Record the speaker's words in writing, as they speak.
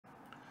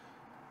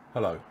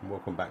Hello and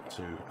welcome back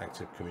to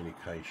Active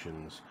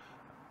Communications,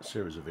 a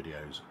series of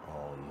videos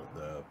on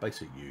the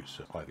basic use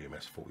of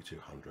IVMS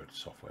 4200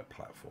 software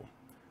platform.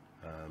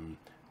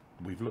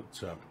 We've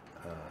looked at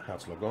how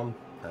to log on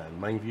and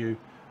main view,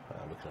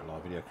 looking at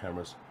live video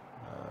cameras.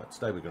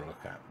 Today we're going to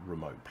look at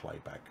remote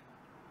playback.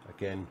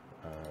 Again,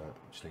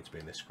 just need to be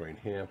in this screen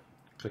here.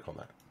 Click on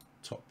that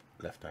top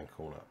left hand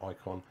corner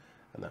icon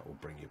and that will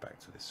bring you back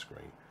to this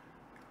screen.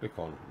 Click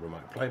on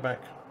remote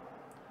playback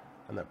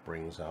and that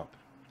brings up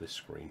this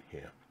screen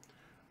here.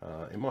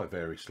 It might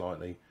vary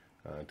slightly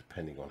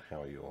depending on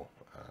how your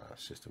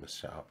system is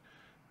set up,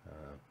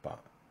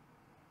 but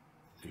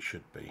it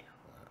should be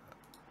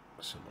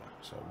similar.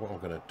 So what I'm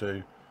going to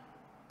do,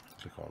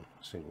 click on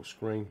single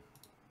screen,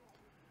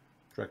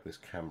 drag this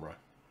camera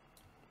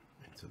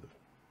into the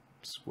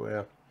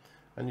square,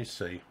 and you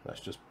see that's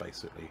just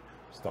basically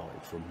starting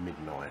from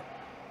midnight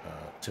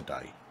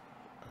today.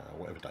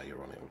 Whatever day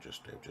you're on, it will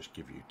just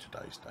give you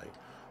today's date.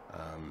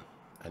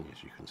 And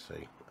as you can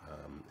see,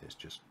 it's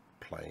just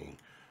playing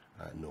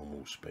at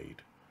normal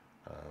speed.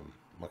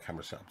 My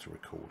camera's set up to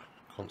record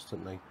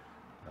constantly,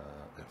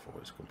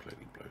 therefore it's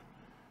completely blue.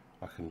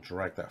 I can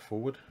drag that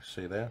forward,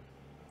 see there,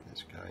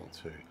 it's going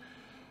to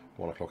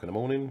 1 o'clock in the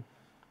morning,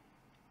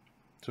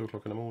 2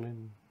 o'clock in the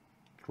morning,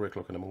 3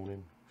 o'clock in the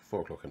morning, 4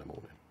 o'clock in the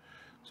morning.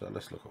 So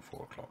let's look at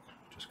 4 o'clock,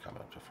 just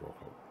coming up to 4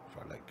 o'clock. If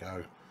I let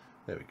go,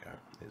 there we go,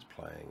 it's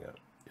playing at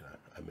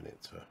a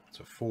minute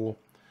to 4.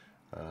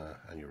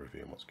 And you're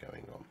reviewing what's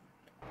going on.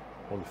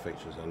 One of the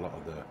features a lot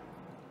of the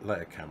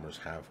later cameras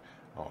have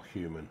are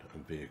human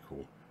and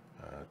vehicle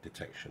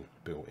detection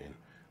built in.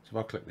 So if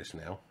I click this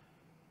now,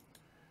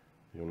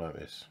 you'll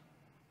notice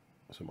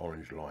some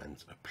orange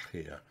lines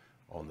appear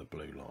on the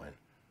blue line.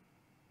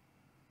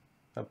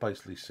 That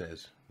basically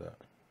says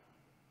that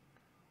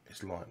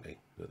it's likely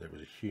that there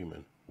was a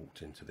human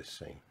walked into this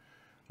scene.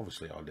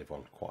 Obviously I live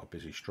on quite a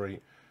busy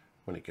street.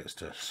 When it gets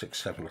to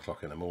 6-7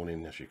 o'clock in the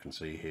morning, as you can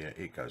see here,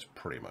 it goes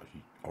pretty much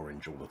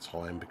orange all the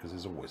time because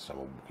there's always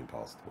someone walking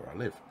past where I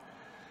live.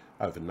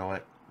 Overnight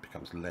it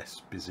becomes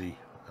less busy,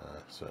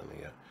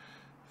 certainly at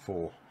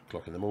 4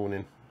 o'clock in the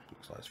morning,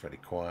 looks like it's fairly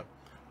quiet,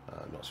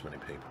 not so many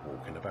people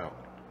walking about.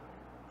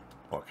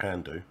 What I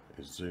can do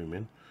is zoom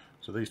in.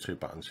 So these two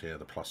buttons here,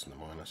 the plus and the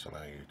minus,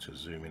 allow you to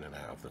zoom in and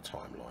out of the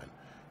timeline.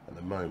 At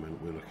the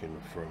moment we're looking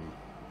from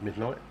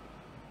midnight,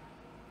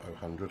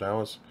 100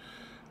 hours,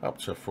 up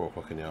to 4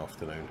 o'clock in the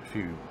afternoon. If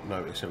you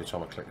notice, every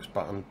time I click this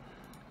button,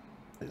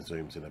 it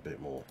zooms in a bit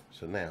more.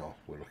 So now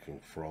we're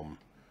looking from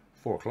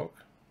 4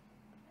 o'clock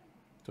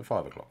to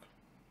 5 o'clock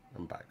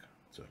and back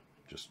to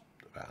just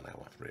about an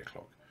hour, 3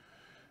 o'clock.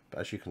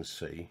 But as you can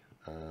see,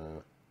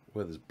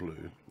 where there's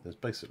blue, there's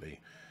basically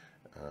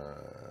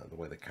the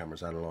way the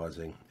camera's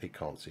analysing, it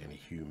can't see any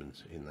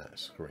humans in that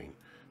screen.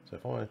 So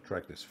if I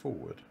drag this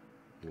forward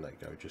and let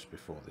go just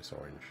before this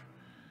orange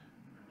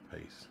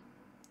piece,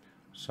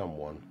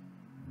 someone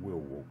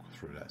will walk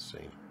through that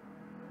scene.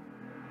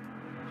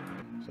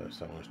 So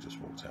someone's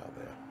just walked out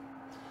there.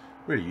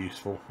 Really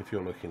useful if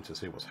you're looking to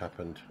see what's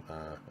happened,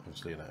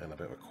 obviously in a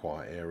bit of a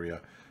quiet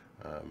area.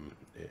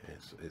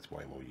 It's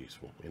way more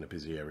useful. In a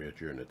busy area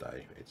during the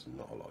day, it's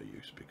not a lot of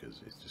use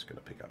because it's just going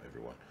to pick up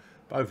everyone.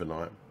 But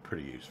overnight,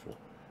 pretty useful.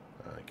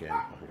 Again,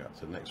 I can go up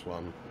to the next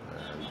one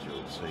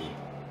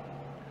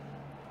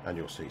and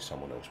you'll see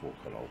someone else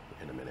walk along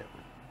in a minute.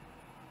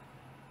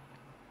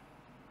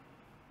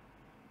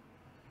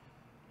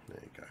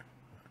 There you go.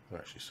 We're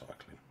actually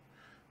cycling,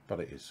 but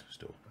it is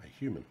still a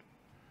human.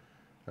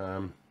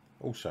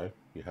 Also,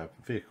 you have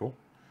vehicle.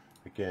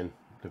 Again,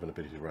 live on a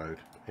busy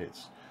road.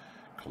 It's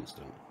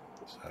constant.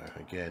 So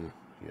again,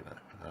 you're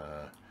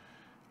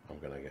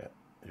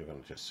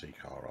going to just see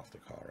car after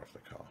car after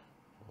car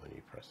when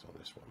you press on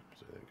this one.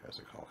 So there goes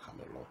the car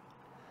coming along.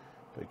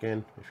 But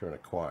again, if you're in a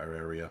quieter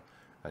area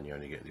and you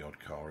only get the odd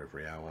car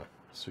every hour,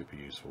 super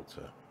useful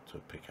to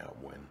pick out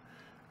when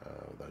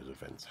those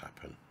events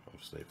happen.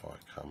 Obviously if I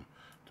come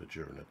to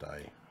during the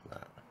day,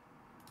 that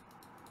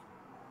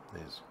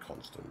is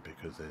constant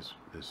because there's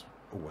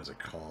always a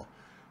car.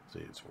 See,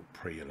 it's all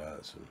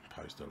pre-alerts and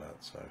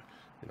post-alerts, so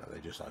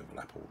they just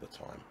overlap all the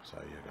time. So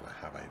you're going to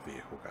have a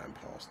vehicle going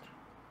past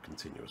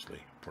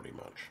continuously pretty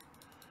much.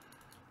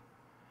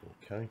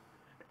 Okay,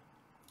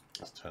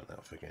 let's turn that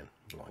off again.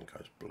 The line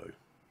goes blue.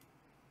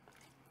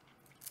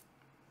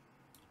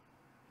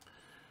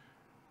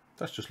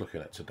 That's just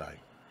looking at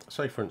today.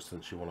 Say for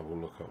instance you want to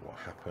look at what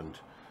happened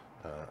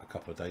a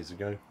couple of days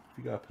ago. If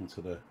you go up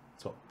into the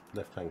top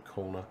left hand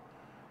corner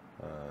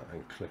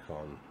and click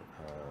on,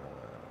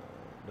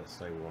 let's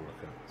say we want to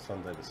look at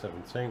Sunday the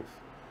 17th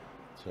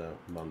to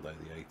Monday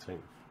the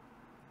 18th.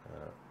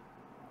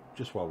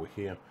 Just while we're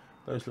here,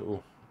 those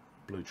little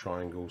blue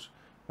triangles,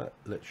 that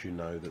lets you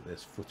know that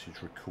there's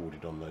footage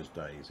recorded on those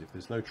days. If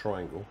there's no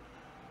triangle,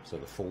 so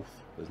the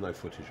 4th, there's no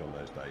footage on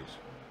those days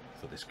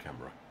for this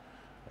camera.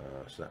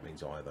 So that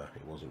means either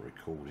it wasn't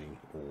recording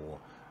or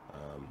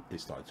it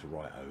started to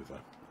write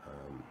over.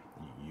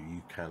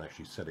 You can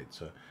actually set it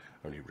to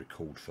only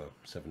record for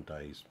 7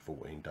 days,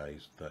 14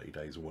 days, 30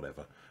 days or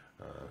whatever,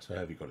 So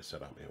have you got it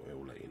set up, it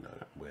will let you know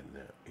when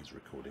there is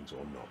recordings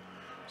or not.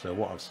 So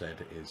what I've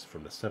said is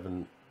from the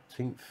 17th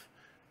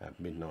at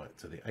midnight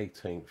to the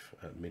 18th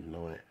at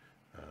midnight,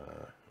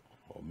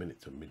 or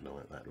minute to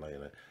midnight, that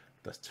later.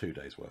 That's 2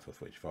 days worth of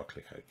footage. If I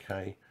click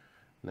OK,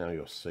 now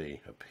you'll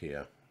see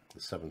appear the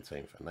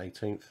 17th and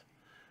 18th,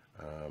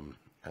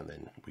 and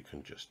then we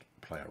can just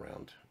play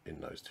around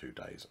in those 2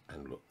 days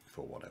and look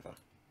for whatever.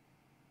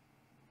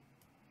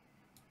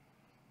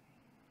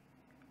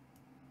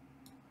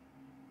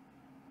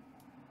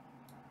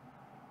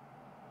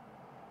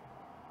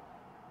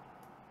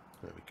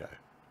 There we go.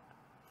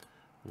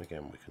 And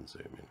again, we can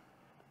zoom in.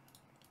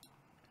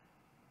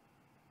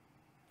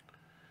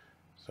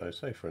 So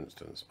say for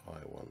instance,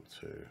 I want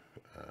to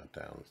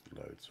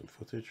download some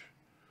footage.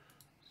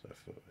 So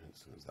for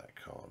instance, that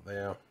car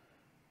there.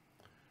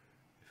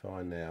 If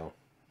I now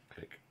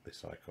click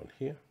this icon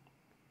here,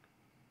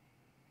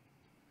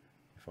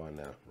 if I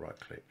now right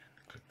click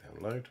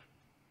download,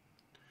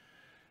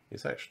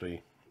 it's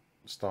actually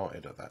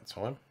started at that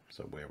time,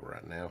 so where we're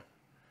at now,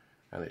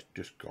 and it's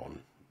just gone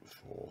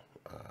for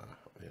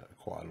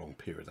quite a long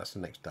period. That's the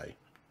next day.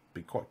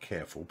 Be quite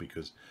careful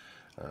because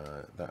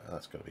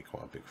that's going to be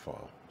quite a big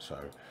file. So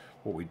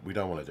what we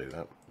don't want to do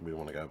that. We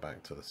want to go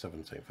back to the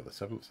 17th of the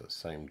 7th, the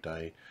same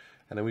day,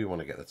 and then we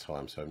want to get the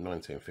time. So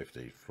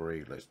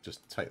 1953. Let's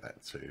just take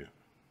that to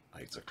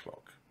 8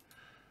 o'clock.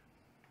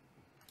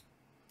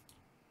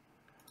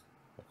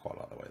 I quite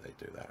like the way they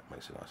do that. It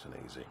makes it nice and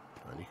easy.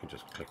 And you can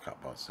just click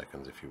up by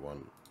seconds if you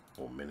want,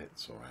 or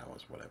minutes or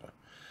hours, whatever.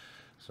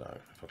 So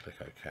if I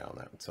click OK on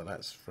that, so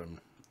that's from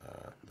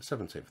the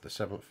 17th of the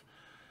 7th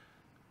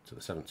to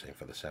the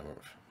 17th of the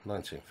 7th,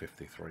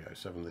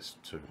 1953.07, this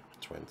to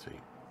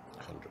 2000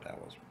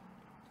 hours.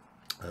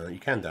 You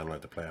can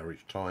download the player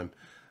each time.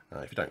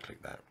 If you don't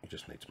click that, you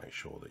just need to make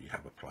sure that you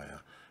have a player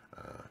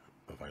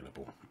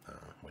available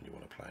when you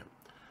want to play it.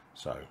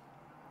 So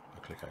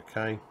I'll click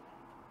OK.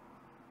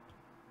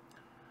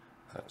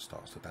 That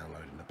starts to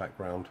download in the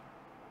background.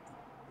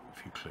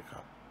 If you click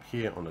up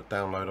here on the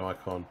download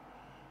icon,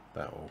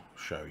 that will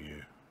show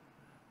you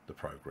the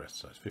progress.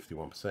 So it's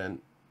 51%,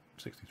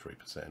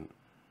 63%,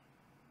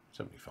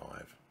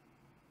 75,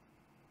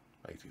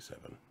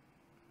 87,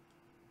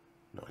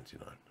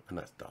 99, and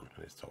that's done,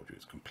 and it's told you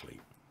it's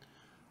complete.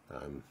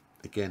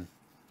 Again,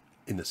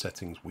 in the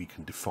settings we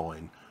can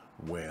define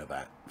where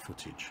that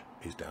footage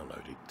is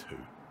downloaded to.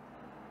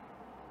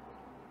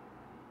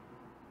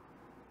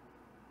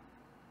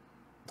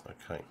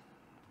 Okay,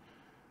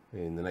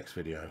 in the next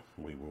video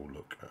we will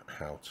look at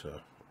how to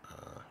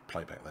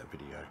play back that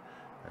video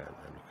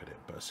and look at it,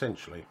 but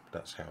essentially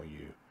that's how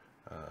you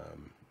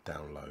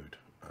download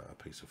a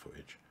piece of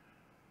footage.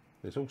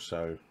 There's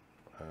also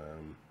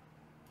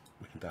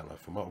we can download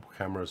from multiple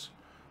cameras,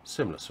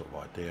 similar sort of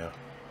idea,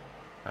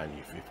 and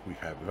if we've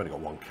only got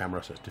one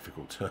camera, so it's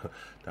difficult to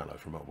download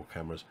from multiple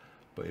cameras,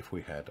 but if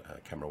we had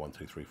camera 1,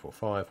 2, 3, 4,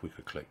 5, we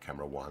could click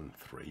camera 1,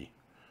 3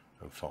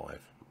 and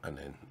 5, and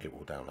then it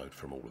will download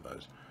from all of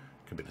those.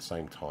 It can be the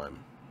same time,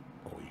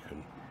 or you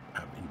can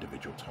have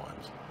individual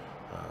times.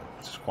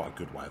 This is quite a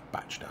good way of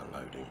batch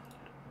downloading.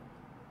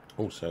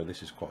 Also,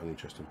 this is quite an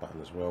interesting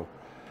button as well.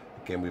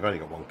 Again, we've only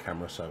got one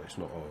camera, so it's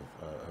not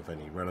of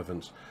any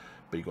relevance,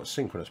 but you've got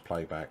synchronous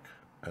playback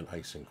and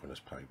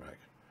asynchronous playback.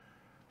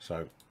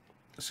 So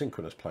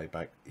synchronous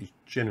playback is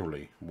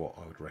generally what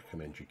I would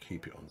recommend you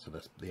keep it on. So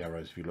the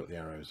arrows, if you look, the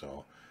arrows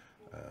are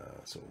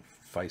sort of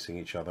facing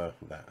each other.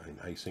 That in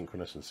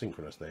asynchronous and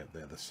synchronous, they're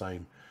the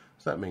same.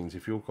 So that means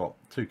if you've got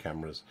two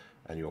cameras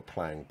and you're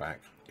playing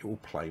back, it will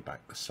play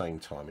back the same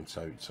time, and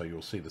so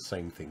you'll see the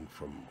same thing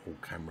from all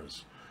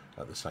cameras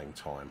at the same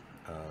time,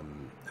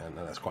 and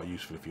that's quite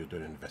useful if you're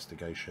doing an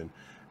investigation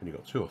and you've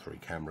got 2 or 3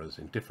 cameras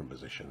in different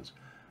positions.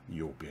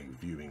 You'll be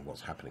viewing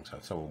what's happening. So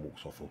if someone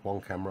walks off of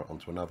one camera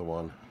onto another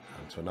one,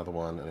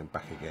 and then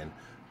back again,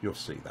 you'll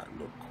see that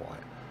look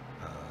quite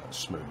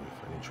smooth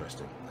and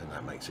interesting, and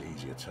that makes it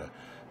easier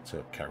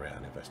to carry out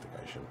an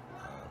investigation.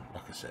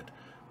 Like I said,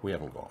 we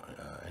haven't got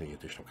any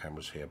additional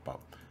cameras here, but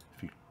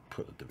if you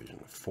put the division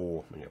of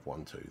 4 and you have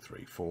 1, 2,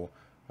 3, 4,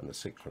 and the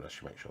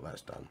synchronous, you make sure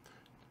that's done.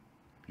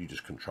 You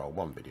just control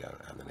one video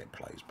and then it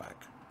plays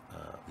back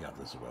the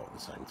others as well at the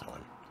same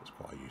time. So it's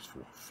quite a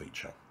useful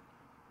feature.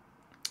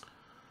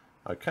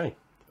 Okay,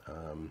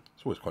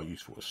 it's always quite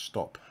useful to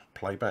stop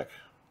playback.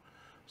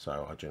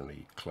 So I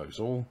generally close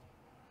all,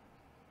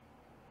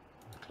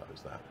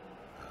 close that.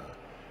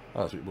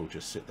 Otherwise it will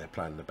just sit there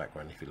playing in the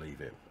background if you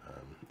leave it.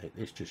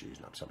 It's just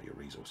using up some of your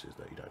resources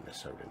that you don't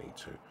necessarily need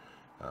to.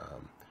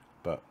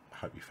 But I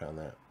hope you found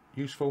that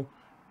useful.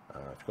 If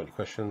you've got any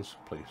questions,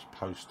 please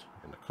post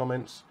in the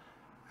comments,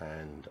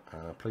 and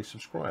please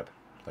subscribe.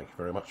 Thank you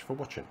very much for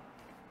watching.